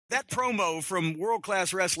That promo from World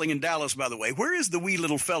Class Wrestling in Dallas, by the way, where is the wee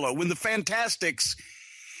little fellow? When the Fantastics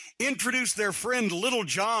introduced their friend Little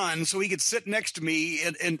John so he could sit next to me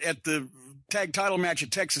at the tag title match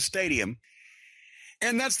at Texas Stadium.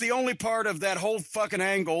 And that's the only part of that whole fucking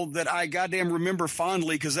angle that I goddamn remember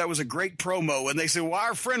fondly, because that was a great promo. And they said, well,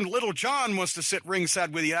 our friend Little John wants to sit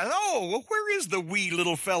ringside with you. I said, oh, well, where is the wee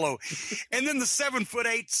little fellow? And then the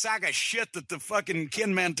 7'8" sack of shit that the fucking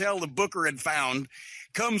Ken Mantell, the booker, had found,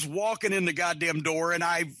 comes walking in the goddamn door, and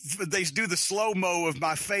they do the slow-mo of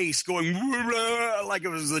my face going like it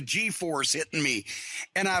was the G-force hitting me,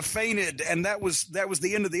 and I fainted, and that was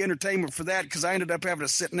the end of the entertainment for that, because I ended up having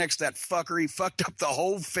to sit next to that fucker. He fucked up the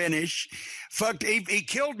whole finish. He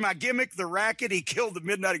killed my gimmick, the racket. He killed the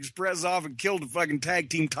Midnight Express off and killed the fucking tag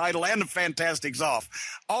team title and the Fantastics off,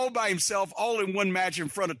 all by himself, all in one match in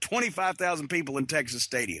front of 25,000 people in Texas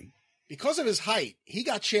Stadium. Because of his height, he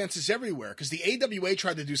got chances everywhere, because the AWA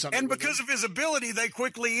tried to do something. And because of his ability, they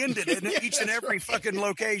quickly ended it in each and every fucking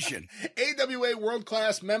location. AWA, World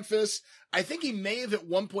Class, Memphis. I think he may have at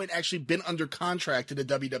one point actually been under contract to the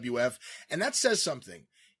WWF, and that says something.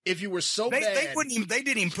 If you were so bad... They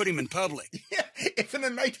didn't even put him in public. Yeah, if in the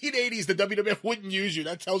 1980s the WWF wouldn't use you,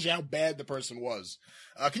 that tells you how bad the person was.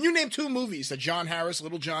 Can you name 2 movies that John Harris,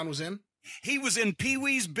 Little John, was in? He was in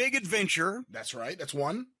Pee-wee's Big Adventure. That's right, that's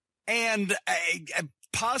one. And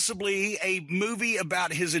possibly a movie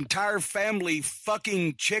about his entire family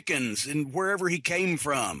fucking chickens and wherever he came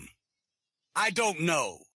from. I don't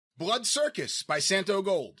know. Blood Circus by Santo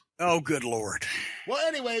Gold. Oh, good Lord. Well,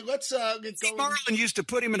 anyway, let's get going. Marlin used to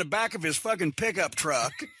put him in the back of his fucking pickup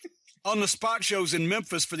truck on the spot shows in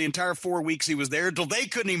Memphis for the entire 4 weeks he was there, until they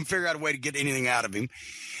couldn't even figure out a way to get anything out of him.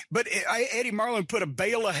 But Eddie Marlin put a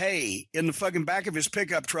bale of hay in the fucking back of his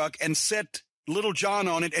pickup truck and set Little John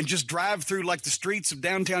on it and just drive through like the streets of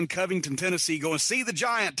downtown Covington, Tennessee, going, see the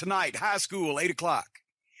Giant tonight, high school, 8 o'clock.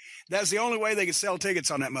 That's the only way they could sell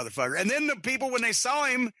tickets on that motherfucker. And then the people, when they saw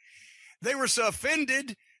him, they were so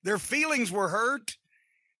offended, their feelings were hurt,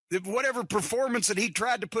 that whatever performance that he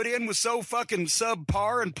tried to put in was so fucking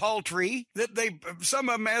subpar and paltry that some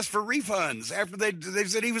of them asked for refunds after they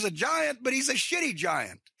said he was a giant, but he's a shitty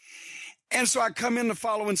giant. And so I come in the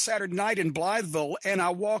following Saturday night in Blytheville, and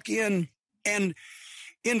I walk in, and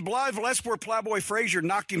in Blytheville, that's where Plowboy Frazier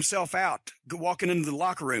knocked himself out walking into the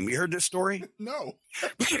locker room. You heard this story? No.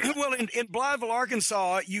 Well, in Blytheville,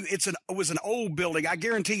 Arkansas, it was an old building. I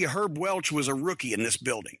guarantee you Herb Welch was a rookie in this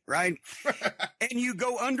building, right? And you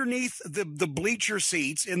go underneath the bleacher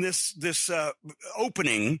seats in this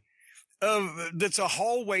opening that's a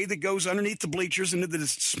hallway that goes underneath the bleachers into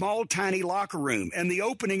this small, tiny locker room. And the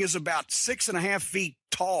opening is about 6.5 feet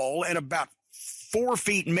tall and about 4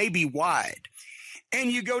 feet maybe wide. And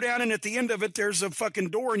you go down, and at the end of it, there's a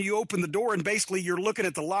fucking door, and you open the door, and basically you're looking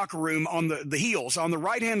at the locker room on the heels. On the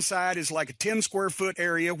right-hand side is like a 10-square-foot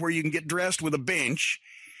area where you can get dressed with a bench.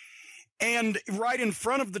 And right in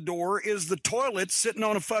front of the door is the toilet sitting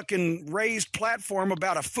on a fucking raised platform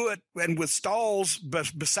about a foot and with stalls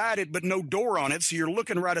beside it, but no door on it. So you're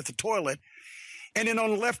looking right at the toilet. And then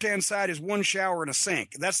on the left-hand side is one shower and a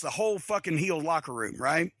sink. That's the whole fucking heel locker room,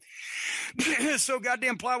 right? So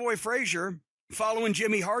goddamn Plowboy Frazier, following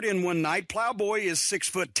Jimmy Hart in one night. Plowboy is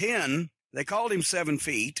 6'10". They called him 7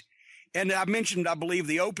 feet. And I mentioned, I believe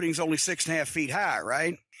the opening's only 6.5 feet high,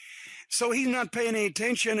 right? So he's not paying any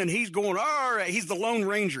attention, and he's going, all right. He's the Lone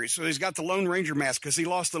Ranger. So he's got the Lone Ranger mask because he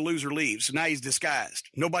lost the loser leave. So now he's disguised.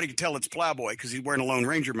 Nobody can tell it's Plowboy because he's wearing a Lone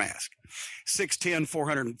Ranger mask. 6'10",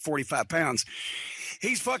 445 pounds.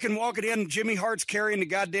 He's fucking walking in. Jimmy Hart's carrying the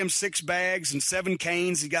goddamn 6 bags and 7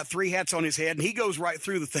 canes. He's got 3 hats on his head, and he goes right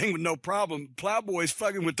through the thing with no problem. Plowboy's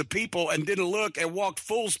fucking with the people and didn't look and walked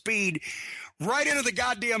full speed right into the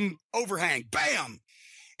goddamn overhang. Bam!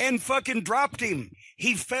 And fucking dropped him.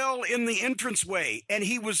 He fell in the entranceway, and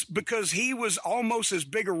because he was almost as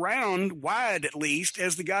big around, wide at least,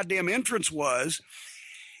 as the goddamn entrance was,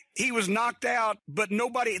 he was knocked out, but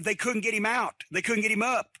they couldn't get him out. They couldn't get him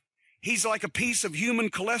up. He's like a piece of human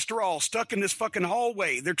cholesterol stuck in this fucking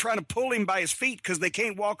hallway. They're trying to pull him by his feet because they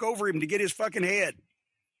can't walk over him to get his fucking head.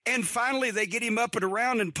 And finally, they get him up and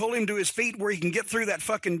around and pull him to his feet where he can get through that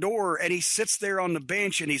fucking door. And he sits there on the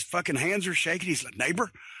bench, and his fucking hands are shaking. He's like, neighbor,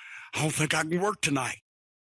 I don't think I can work tonight.